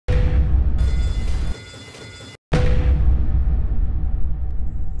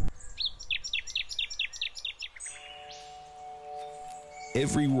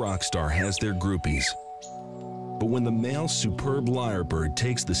Every rock star has their groupies. But when the male superb lyrebird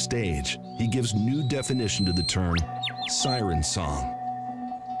takes the stage, he gives new definition to the term siren song.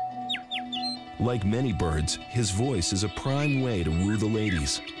 Like many birds, his voice is a prime way to woo the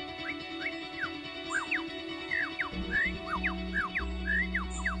ladies.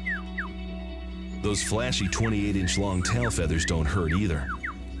 Those flashy 28-inch long tail feathers don't hurt either.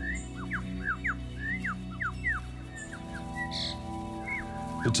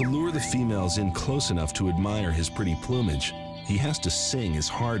 But to lure the females in close enough to admire his pretty plumage, he has to sing his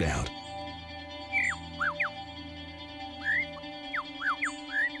heart out.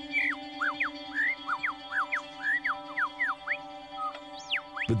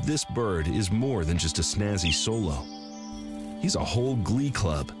 But this bird is more than just a snazzy solo. He's a whole glee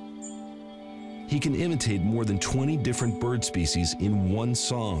club. He can imitate more than 20 different bird species in one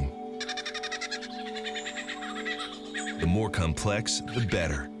song. The more complex, the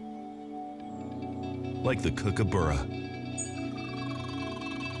better. Like the kookaburra.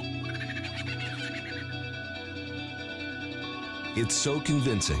 It's so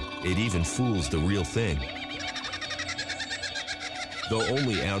convincing, it even fools the real thing. Though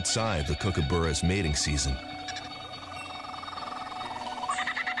only outside the kookaburra's mating season.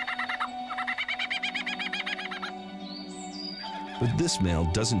 But this male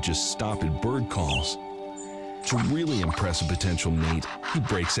doesn't just stop at bird calls. To really impress a potential mate, he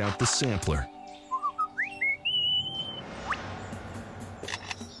breaks out the sampler.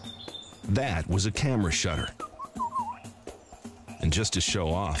 That was a camera shutter. And just to show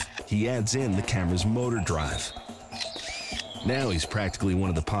off, he adds in the camera's motor drive. Now he's practically one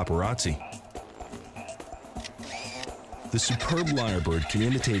of the paparazzi. The superb lyrebird can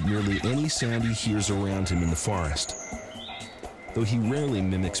imitate nearly any sound he hears around him in the forest, though he rarely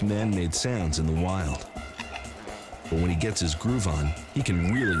mimics man-made sounds in the wild. But when he gets his groove on, he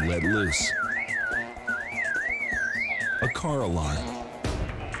can really let loose. A car alarm.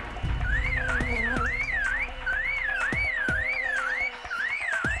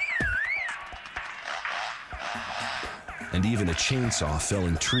 And even a chainsaw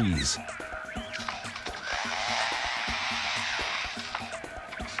felling trees.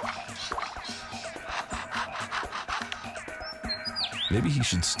 Maybe he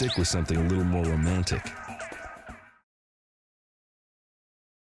should stick with something a little more romantic.